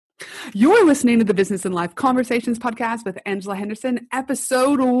You're listening to the Business and Life Conversations podcast with Angela Henderson,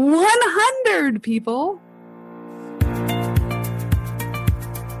 episode 100, people.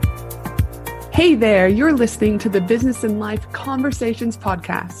 Hey there, you're listening to the Business and Life Conversations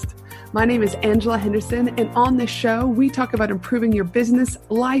podcast. My name is Angela Henderson, and on this show, we talk about improving your business,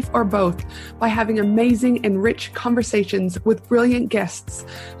 life, or both by having amazing and rich conversations with brilliant guests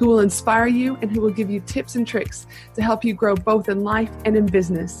who will inspire you and who will give you tips and tricks to help you grow both in life and in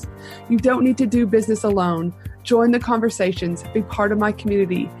business. You don't need to do business alone. Join the conversations, be part of my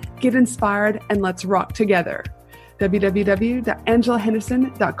community, get inspired, and let's rock together.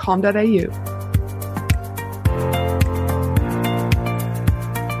 www.angelahenderson.com.au.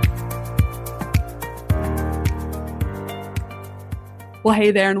 Well,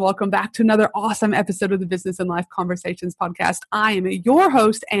 hey there, and welcome back to another awesome episode of the Business and Life Conversations podcast. I am your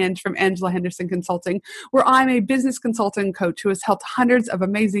host, Ange, from Angela Henderson Consulting, where I'm a business consultant coach who has helped hundreds of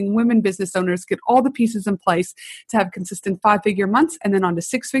amazing women business owners get all the pieces in place to have consistent 5-figure months and then on to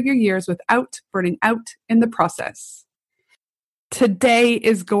 6-figure years without burning out in the process. Today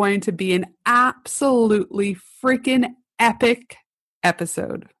is going to be an absolutely freaking epic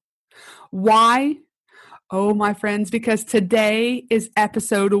episode. Why? Oh, my friends, because today is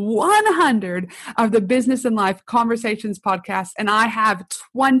episode 100 of the Business and Life Conversations podcast, and I have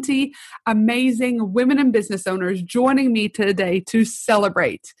 20 amazing women and business owners joining me today to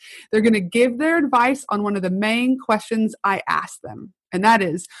celebrate. They're going to give their advice on one of the main questions I asked them, and that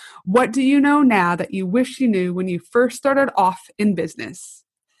is, what do you know now that you wish you knew when you first started off in business?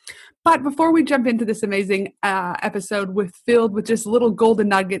 But before we jump into this amazing episode filled with just little golden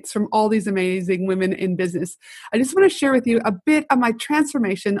nuggets from all these amazing women in business, I just want to share with you a bit of my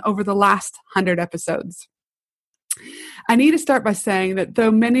transformation over the last 100 episodes. I need to start by saying that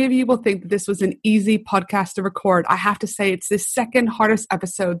though many of you will think that this was an easy podcast to record, I have to say it's the second hardest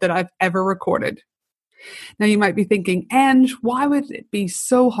episode that I've ever recorded. Now you might be thinking, Ange, why would it be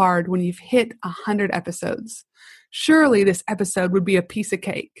so hard when you've hit 100 episodes? Surely this episode would be a piece of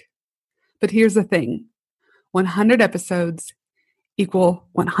cake. But here's the thing, 100 episodes equal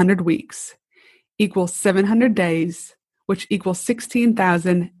 100 weeks, equals 700 days, which equals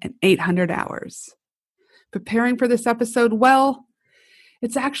 16,800 hours. Preparing for this episode, well,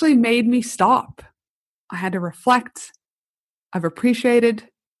 it's actually made me stop. I had to reflect, I've appreciated,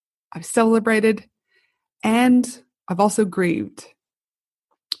 I've celebrated, and I've also grieved.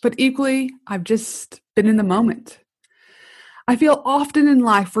 But equally, I've just been in the moment. I feel often in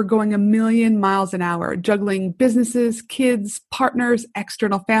life we're going a million miles an hour, juggling businesses, kids, partners,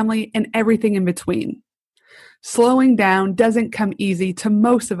 external family, and everything in between. Slowing down doesn't come easy to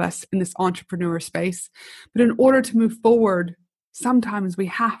most of us in this entrepreneur space, but in order to move forward, sometimes we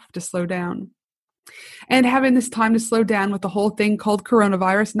have to slow down. And having this time to slow down with the whole thing called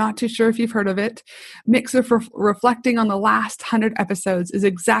coronavirus, not too sure if you've heard of it, mixed with reflecting on the last 100 episodes is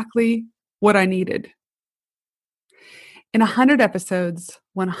exactly what I needed. In 100 episodes,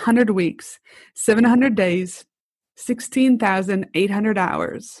 100 weeks, 700 days, 16,800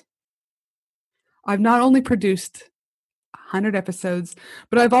 hours, I've not only produced 100 episodes,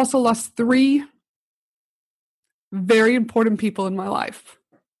 but I've also lost 3 very important people in my life.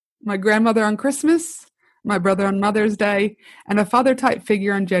 My grandmother on Christmas, my brother on Mother's Day, and a father-type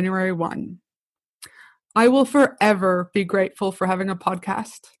figure on January 1. I will forever be grateful for having a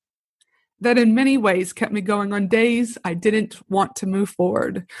podcast that in many ways kept me going on days I didn't want to move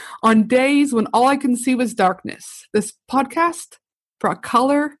forward, on days when all I could see was darkness. This podcast brought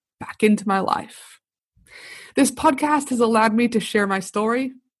color back into my life. This podcast has allowed me to share my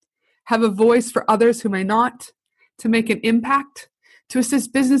story, have a voice for others who may not, to make an impact, to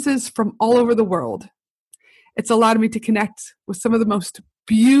assist businesses from all over the world. It's allowed me to connect with some of the most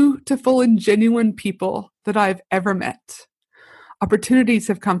beautiful and genuine people that I've ever met. Opportunities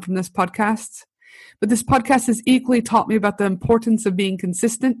have come from this podcast, but this podcast has equally taught me about the importance of being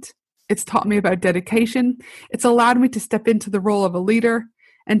consistent. It's taught me about dedication. It's allowed me to step into the role of a leader.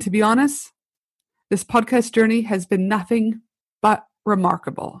 And to be honest, this podcast journey has been nothing but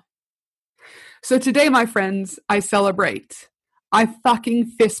remarkable. So today, my friends, I celebrate. I fucking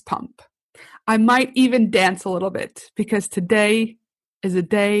fist pump. I might even dance a little bit because today is a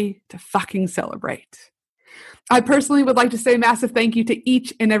day to fucking celebrate. I personally would like to say a massive thank you to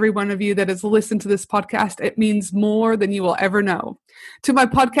each and every one of you that has listened to this podcast. It means more than you will ever know. To my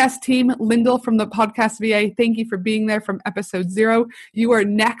podcast team, Lyndall from the Podcast VA, thank you for being there from episode 0. You are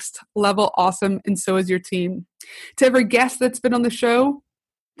next level awesome, and so is your team. To every guest that's been on the show,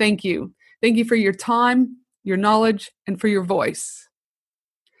 thank you. Thank you for your time, your knowledge, and for your voice.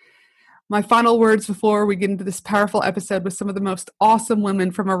 My final words before we get into this powerful episode with some of the most awesome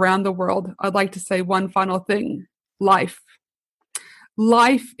women from around the world. I'd like to say one final thing. Life.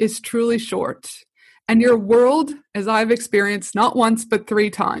 Life is truly short. And your world, as I've experienced not once but 3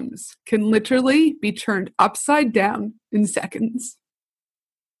 times, can literally be turned upside down in seconds.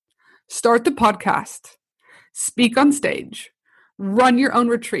 Start the podcast. Speak on stage. Run your own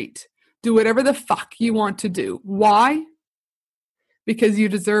retreat. Do whatever the fuck you want to do. Why? Because you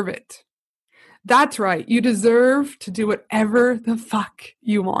deserve it. That's right. You deserve to do whatever the fuck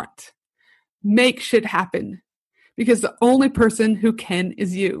you want. Make shit happen. Because the only person who can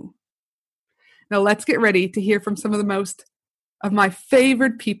is you. Now let's get ready to hear from some of the most of my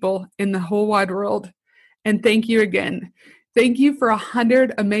favorite people in the whole wide world. And thank you again. Thank you for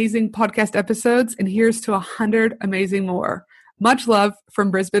 100 amazing podcast episodes, and here's to 100 amazing more. Much love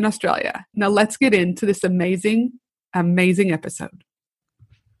from Brisbane, Australia. Now let's get into this amazing, amazing episode.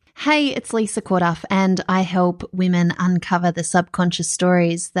 Hey, it's Lisa Corduff, and I help women uncover the subconscious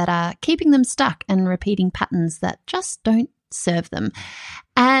stories that are keeping them stuck and repeating patterns that just don't serve them.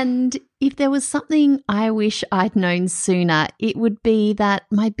 And if there was something I wish I'd known sooner, it would be that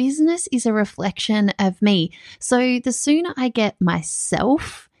my business is a reflection of me. So the sooner I get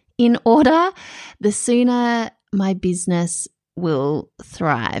myself in order, the sooner my business will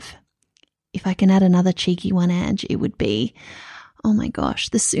thrive. If I can add another cheeky one, Ange, it would be, oh my gosh,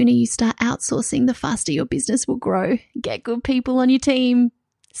 the sooner you start outsourcing, the faster your business will grow. Get good people on your team.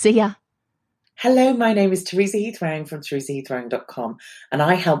 See ya. Hello, my name is Teresa Heath-Wareing from teresaheathwareing.com, and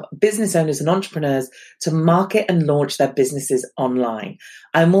I help business owners and entrepreneurs to market and launch their businesses online.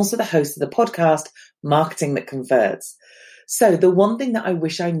 I'm also the host of the podcast, Marketing That Converts. So the one thing that I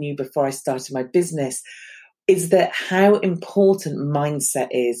wish I knew before I started my business is that how important mindset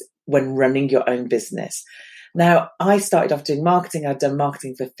is when running your own business. Now, I started off doing marketing. I'd done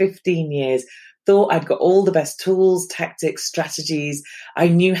marketing for 15 years, thought I'd got all the best tools, tactics, strategies. I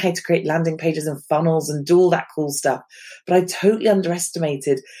knew how to create landing pages and funnels and do all that cool stuff. But I totally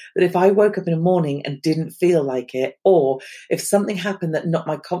underestimated that if I woke up in the morning and didn't feel like it, or if something happened that knocked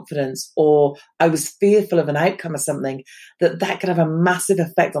my confidence, or I was fearful of an outcome or something, that could have a massive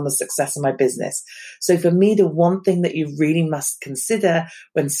effect on the success of my business. So for me, the one thing that you really must consider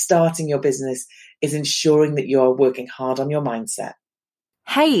when starting your business is ensuring that you are working hard on your mindset.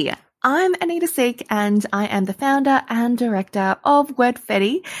 Hey, I'm Anita Seek, and I am the founder and director of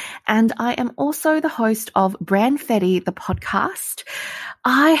Wordfetti, and I am also the host of Brandfetti, the podcast.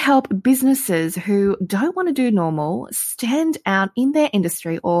 I help businesses who don't want to do normal stand out in their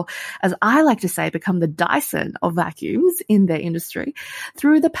industry, or as I like to say, become the Dyson of vacuums in their industry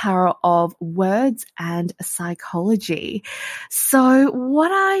through the power of words and psychology. So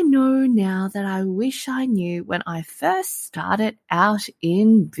what I know now that I wish I knew when I first started out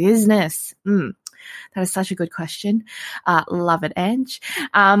in business. That is such a good question. Love it, Ange.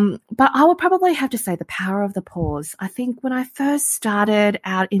 But I would probably have to say the power of the pause. I think when I first started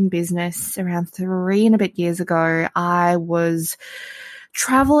out in business around 3 and a bit years ago, I was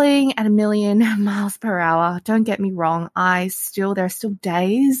traveling at 1,000,000 miles per hour. Don't get me wrong. There are still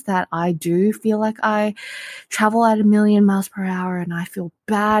days that I do feel like I travel at 1,000,000 miles per hour and I feel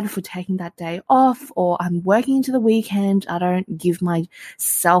bad for taking that day off, or I'm working into the weekend. I don't give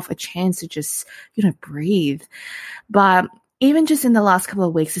myself a chance to just, breathe. But even just in the last couple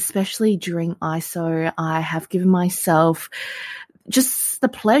of weeks, especially during ISO, I have given myself just the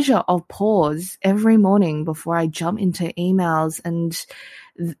pleasure of pause every morning before I jump into emails, and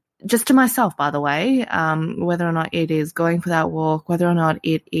just to myself, by the way, whether or not it is going for that walk, whether or not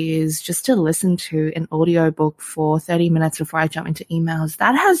it is just to listen to an audiobook for 30 minutes before I jump into emails,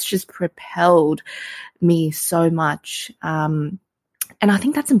 that has just propelled me so much. And I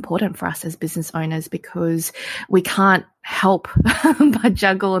think that's important for us as business owners, because we can't help but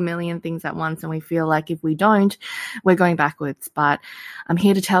juggle 1,000,000 things at once. And we feel like if we don't, we're going backwards. But I'm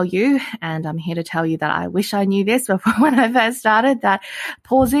here to tell you, and I'm here to tell you that I wish I knew this before when I first started, that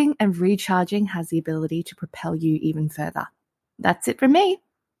pausing and recharging has the ability to propel you even further. That's it from me.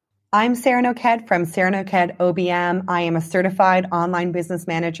 I'm Sarah Noked from Sarah Noked OBM. I am a certified online business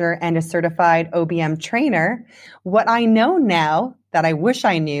manager and a certified OBM trainer. What I know now that I wish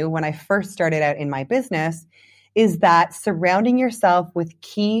I knew when I first started out in my business is that surrounding yourself with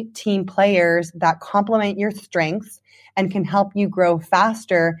key team players that complement your strengths and can help you grow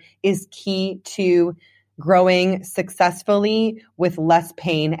faster is key to growing successfully with less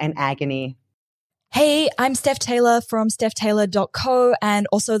pain and agony. Hey, I'm Steph Taylor from StephTaylor.co and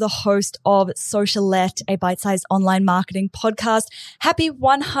also the host of Socialette, a bite-sized online marketing podcast. Happy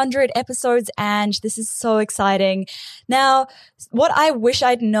 100 episodes, and this is so exciting. Now, what I wish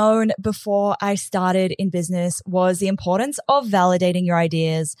I'd known before I started in business was the importance of validating your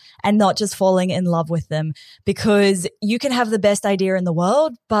ideas and not just falling in love with them, because you can have the best idea in the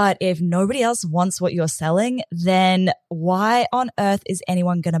world, but if nobody else wants what you're selling, then why on earth is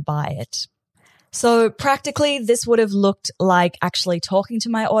anyone going to buy it? So practically, this would have looked like actually talking to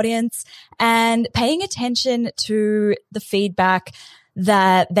my audience and paying attention to the feedback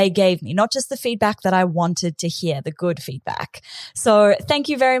that they gave me, not just the feedback that I wanted to hear, the good feedback. So thank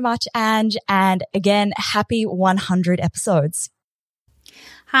you very much, Ange. And again, happy 100 episodes.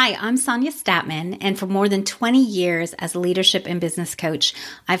 Hi, I'm Sonia Statman, and for more than 20 years as a leadership and business coach,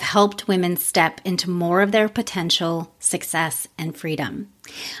 I've helped women step into more of their potential, success, and freedom.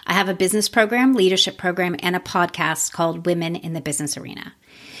 I have a business program, leadership program, and a podcast called Women in the Business Arena.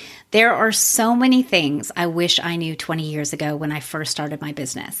 There are so many things I wish I knew 20 years ago when I first started my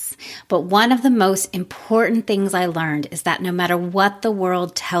business. But one of the most important things I learned is that no matter what the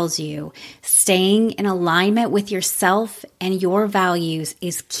world tells you, staying in alignment with yourself and your values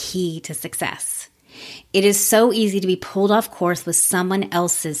is key to success. It is so easy to be pulled off course with someone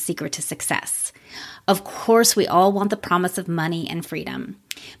else's secret to success. Of course, we all want the promise of money and freedom,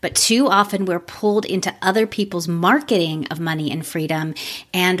 but too often we're pulled into other people's marketing of money and freedom,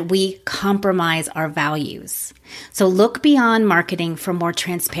 and we compromise our values. So look beyond marketing for more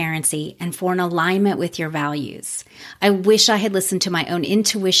transparency and for an alignment with your values. I wish I had listened to my own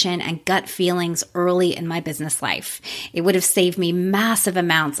intuition and gut feelings early in my business life. It would have saved me massive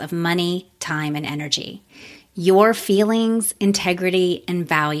amounts of money, time, and energy. Your feelings, integrity, and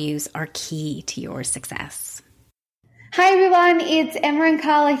values are key to your success. Hi everyone, it's Emma and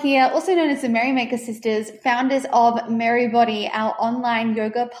Carla here, also known as the Merrymaker Sisters, founders of Merrybody, our online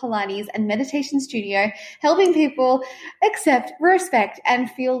yoga, Pilates, and meditation studio, helping people accept, respect, and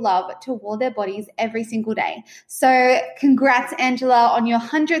feel love toward their bodies every single day. So congrats, Angela, on your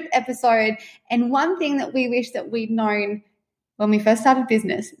 100th episode. And one thing that we wish that we'd known when we first started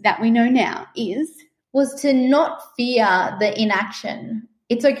business that we know now was to not fear the inaction.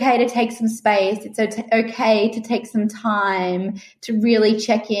 It's okay to take some space. It's okay to take some time to really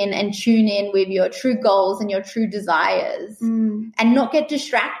check in and tune in with your true goals and your true desires and not get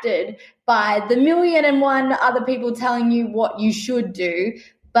distracted by the 1,000,001 other people telling you what you should do,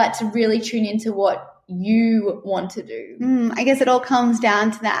 but to really tune into what you want to do. I guess it all comes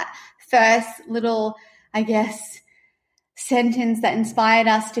down to that first little, sentence that inspired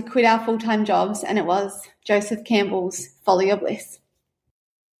us to quit our full-time jobs, and it was Joseph Campbell's Folly or Bliss.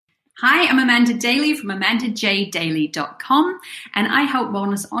 Hi, I'm Amanda Daly from amandajdaily.com, and I help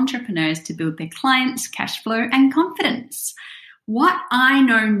wellness entrepreneurs to build their clients' cash flow and confidence. What I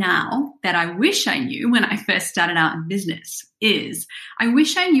know now that I wish I knew when I first started out in business is I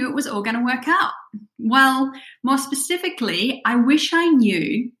wish I knew it was all going to work out. Well, more specifically, I wish I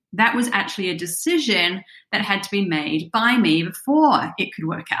knew that was actually a decision that had to be made by me before it could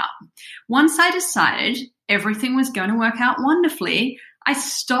work out. Once I decided everything was going to work out wonderfully, I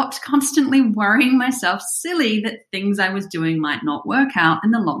stopped constantly worrying myself silly that things I was doing might not work out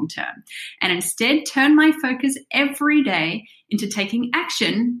in the long term, and instead turned my focus every day into taking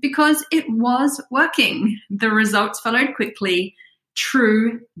action because it was working. The results followed quickly.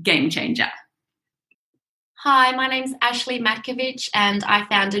 True game changer. Hi, my name's Ashley Matkovich, and I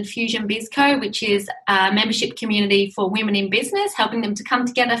founded Fusion BizCo, which is a membership community for women in business, helping them to come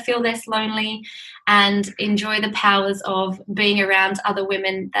together, feel less lonely, and enjoy the powers of being around other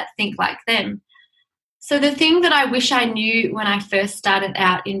women that think like them. So the thing that I wish I knew when I first started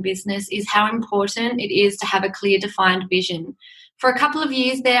out in business is how important it is to have a clear, defined vision. For a couple of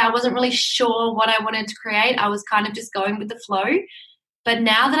years there, I wasn't really sure what I wanted to create. I was kind of just going with the flow. But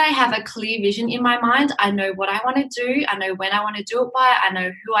now that I have a clear vision in my mind, I know what I want to do, I know when I want to do it by, I know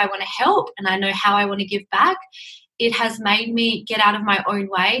who I want to help, and I know how I want to give back. It has made me get out of my own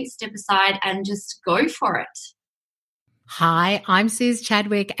way, step aside, and just go for it. Hi, I'm Suze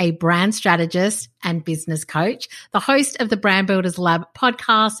Chadwick, a brand strategist and business coach, the host of the Brand Builders Lab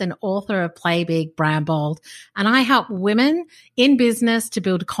podcast and author of Play Big, Brand Bold. And I help women in business to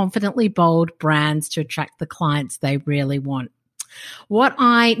build confidently bold brands to attract the clients they really want. What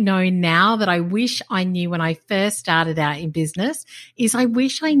I know now that I wish I knew when I first started out in business is I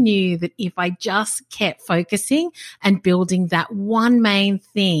wish I knew that if I just kept focusing and building that one main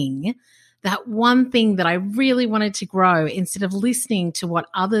thing, that one thing that I really wanted to grow instead of listening to what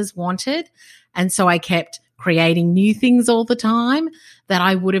others wanted. And so I kept creating new things all the time, that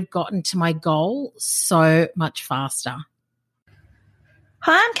I would have gotten to my goal so much faster.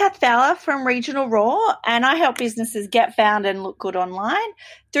 Hi, I'm Kath Fowler from Regional Raw, and I help businesses get found and look good online.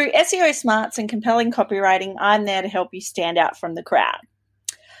 Through SEO smarts and compelling copywriting, I'm there to help you stand out from the crowd.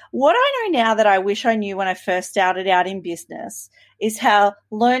 What I know now that I wish I knew when I first started out in business is how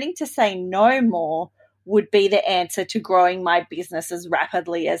learning to say no more would be the answer to growing my business as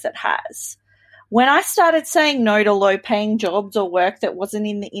rapidly as it has. When I started saying no to low-paying jobs or work that wasn't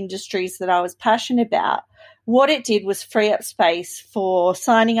in the industries that I was passionate about, what it did was free up space for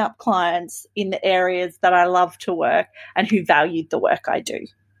signing up clients in the areas that I love to work and who valued the work I do.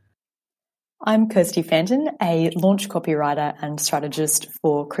 I'm Kirsty Fenton, a launch copywriter and strategist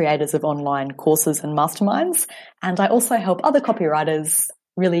for creators of online courses and masterminds. And I also help other copywriters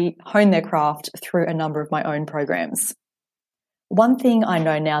really hone their craft through a number of my own programs. One thing I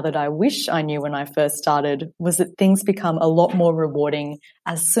know now that I wish I knew when I first started was that things become a lot more rewarding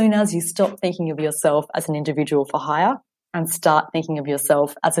as soon as you stop thinking of yourself as an individual for hire and start thinking of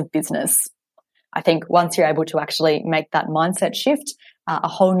yourself as a business. I think once you're able to actually make that mindset shift, a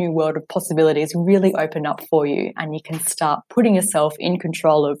whole new world of possibilities really open up for you, and you can start putting yourself in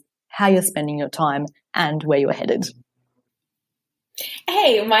control of how you're spending your time and where you're headed.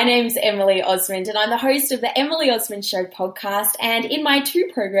 Hey, my name's Emily Osmond, and I'm the host of the Emily Osmond Show podcast. And in my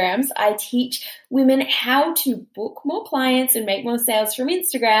 2 programs, I teach women how to book more clients and make more sales from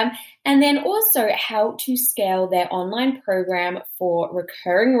Instagram, and then also how to scale their online program for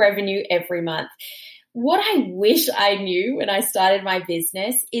recurring revenue every month. What I wish I knew when I started my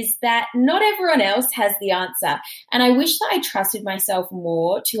business is that not everyone else has the answer. And I wish that I trusted myself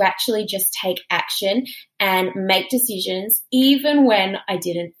more to actually just take action and make decisions even when I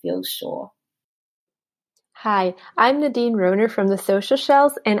didn't feel sure. Hi, I'm Nadine Roner from The Social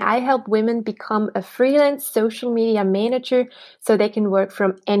Shells, and I help women become a freelance social media manager so they can work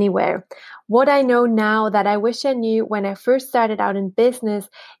from anywhere. What I know now that I wish I knew when I first started out in business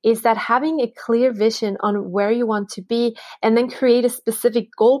is that having a clear vision on where you want to be and then create a specific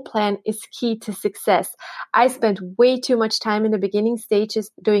goal plan is key to success. I spent way too much time in the beginning stages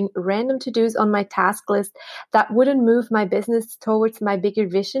doing random to-dos on my task list that wouldn't move my business towards my bigger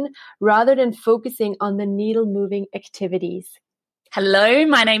vision rather than focusing on the needle-moving activities. Hello,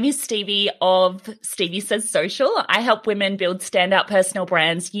 my name is Stevie of Stevie Says Social. I help women build standout personal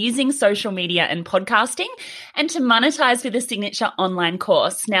brands using social media and podcasting and to monetize with a signature online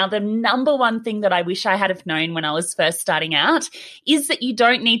course. Now, the number one thing that I wish I had have known when I was first starting out is that you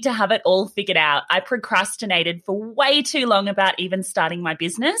don't need to have it all figured out. I procrastinated for way too long about even starting my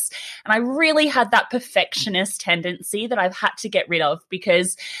business, and I really had that perfectionist tendency that I've had to get rid of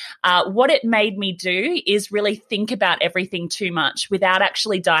because what it made me do is really think about everything too much without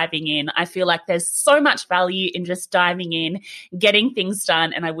actually diving in. I feel like there's so much value in just diving in, getting things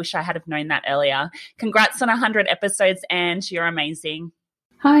done, and I wish I had have known that earlier. Congrats on 100 episodes, and you're amazing.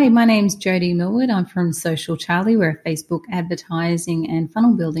 Hi, my name's Jodie Millwood. I'm from Social Charlie. We're a Facebook advertising and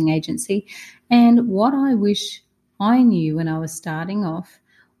funnel building agency. And what I wish I knew when I was starting off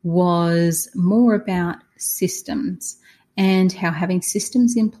was more about systems and how having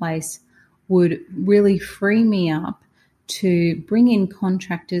systems in place would really free me up to bring in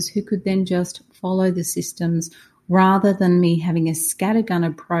contractors who could then just follow the systems rather than me having a scattergun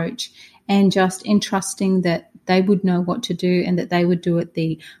approach and just entrusting that they would know what to do and that they would do it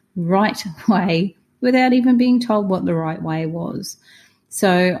the right way without even being told what the right way was.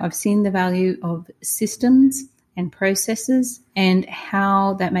 So I've seen the value of systems and processes and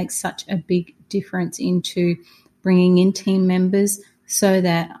how that makes such a big difference into bringing in team members so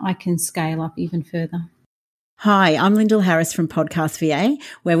that I can scale up even further. Hi, I'm Lyndall Harris from Podcast VA,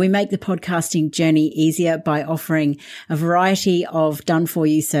 where we make the podcasting journey easier by offering a variety of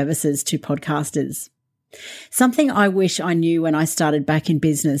done-for-you services to podcasters. Something I wish I knew when I started back in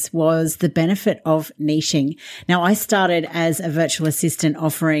business was the benefit of niching. Now, I started as a virtual assistant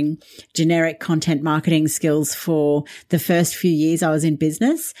offering generic content marketing skills for the first few years I was in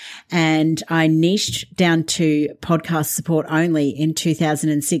business, and I niched down to podcast support only in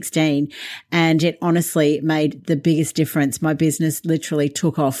 2016, and it honestly made the biggest difference. My business literally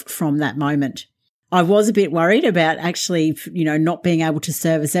took off from that moment. I was a bit worried about actually, not being able to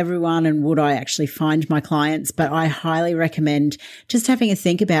service everyone and would I actually find my clients, but I highly recommend just having a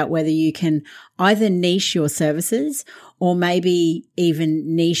think about whether you can either niche your services or maybe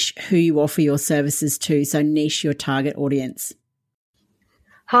even niche who you offer your services to. So niche your target audience.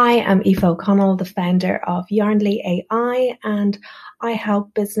 Hi, I'm Aoife O'Connell, the founder of Yarnly AI, and I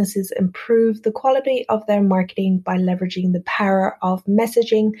help businesses improve the quality of their marketing by leveraging the power of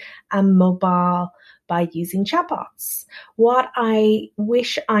messaging and mobile by using chatbots. What I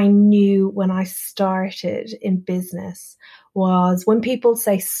wish I knew when I started in business was when people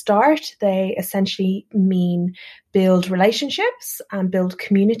say start, they essentially mean build relationships and build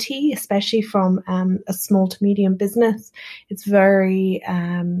community, especially from a small to medium business. It's very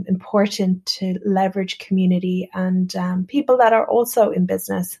important to leverage community and people that are also in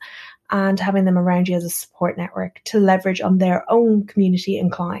business, and having them around you as a support network to leverage on their own community and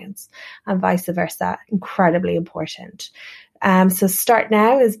clients, and vice versa. Incredibly important. So start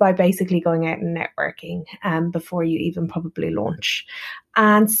now is by basically going out and networking before you even probably launch.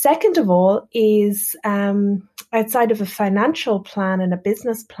 And second of all is outside of a financial plan and a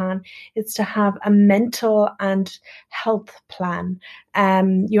business plan, it's to have a mental and health plan.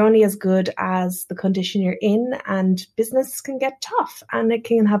 You're only as good as the condition you're in, and business can get tough and it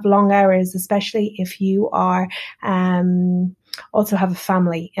can have long hours, especially if you are also have a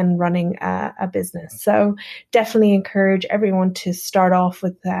family and running a business. So definitely encourage everyone to start off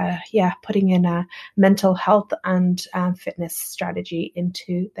with putting in a mental health and fitness strategy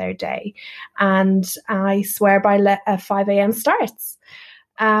into their day. And I swear by 5 a.m. starts.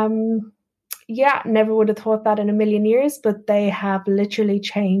 Never would have thought that in a million years, but they have literally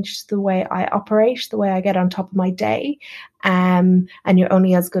changed the way I operate, the way I get on top of my day. And you're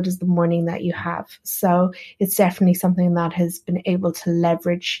only as good as the morning that you have. So it's definitely something that has been able to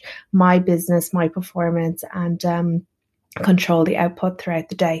leverage my business, my performance, and control the output throughout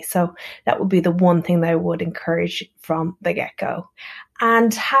the day. So that would be the one thing that I would encourage from the get-go.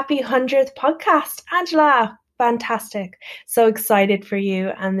 And happy 100th podcast, Angela. Fantastic. So excited for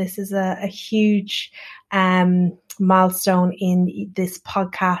you. And this is a huge milestone in this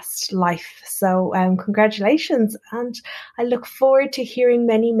podcast life. So congratulations. And I look forward to hearing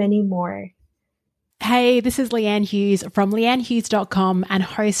many, many more. Hey, this is Leanne Hughes from leannehughes.com and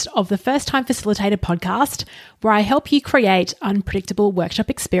host of the First Time Facilitator podcast, where I help you create unpredictable workshop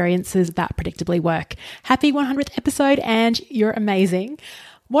experiences that predictably work. Happy 100th episode, and you're amazing.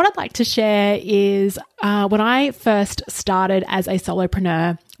 What I'd like to share is when I first started as a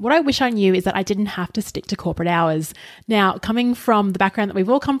solopreneur, what I wish I knew is that I didn't have to stick to corporate hours. Now, coming from the background that we've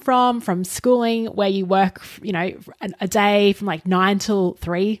all come from schooling, where you work, a day from like 9 till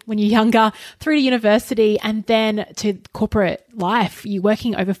 3 when you're younger, through to university, and then to corporate life, you're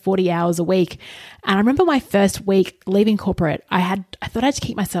working over 40 hours a week. And I remember my first week leaving corporate, I thought I had to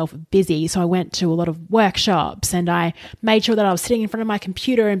keep myself busy. So I went to a lot of workshops and I made sure that I was sitting in front of my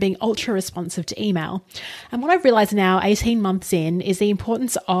computer and being ultra responsive to email. And what I've realized now, 18 months in, is the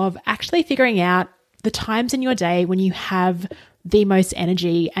importance of actually figuring out the times in your day when you have the most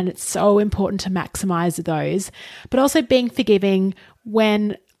energy. And it's so important to maximize those, but also being forgiving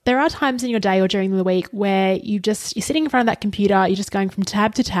when there are times in your day or during the week where you're sitting in front of that computer, you're just going from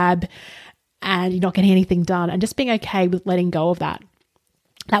tab to tab and you're not getting anything done, and just being okay with letting go of that.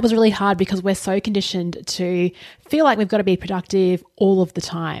 That was really hard because we're so conditioned to feel like we've got to be productive all of the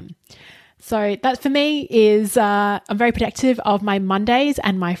time. So that for me is, I'm very protective of my Mondays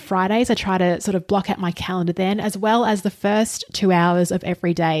and my Fridays. I try to sort of block out my calendar then, as well as the first 2 hours of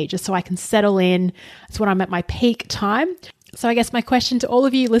every day, just so I can settle in. It's when I'm at my peak time. So I guess my question to all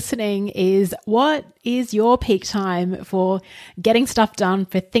of you listening is, what is your peak time for getting stuff done,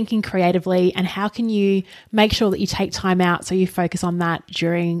 for thinking creatively, and how can you make sure that you take time out so you focus on that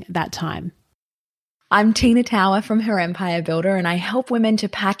during that time? I'm Tina Tower from Her Empire Builder, and I help women to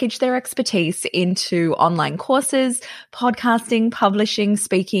package their expertise into online courses, podcasting, publishing,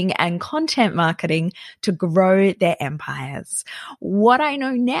 speaking, and content marketing to grow their empires. What I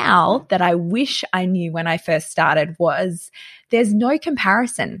know now that I wish I knew when I first started was there's no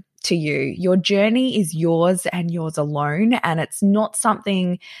comparison to you. Your journey is yours and yours alone, and it's not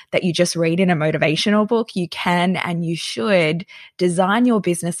something that you just read in a motivational book. You can and you should design your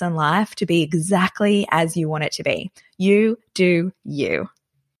business and life to be exactly as you want it to be. You do you.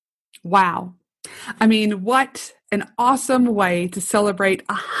 Wow. I mean, what an awesome way to celebrate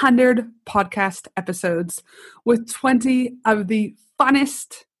 100 podcast episodes with 20 of the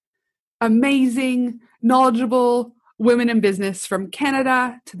funnest, amazing, knowledgeable women in business from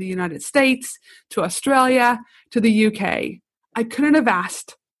Canada to the United States to Australia to the UK. I couldn't have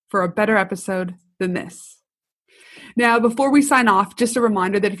asked for a better episode than this. Now, before we sign off, just a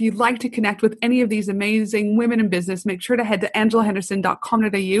reminder that if you'd like to connect with any of these amazing women in business, make sure to head to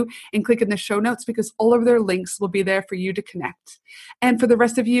angelahenderson.com.au and click in the show notes, because all of their links will be there for you to connect. And for the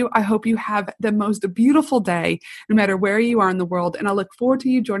rest of you, I hope you have the most beautiful day, no matter where you are in the world. And I look forward to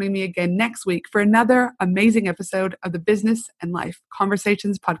you joining me again next week for another amazing episode of the Business and Life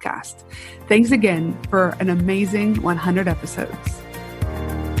Conversations podcast. Thanks again for an amazing 100 episodes.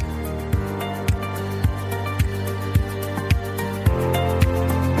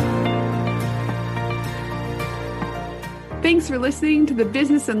 Thanks for listening to the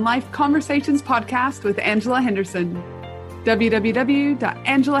Business and Life Conversations podcast with Angela Henderson.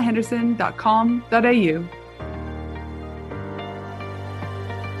 www.angelahenderson.com.au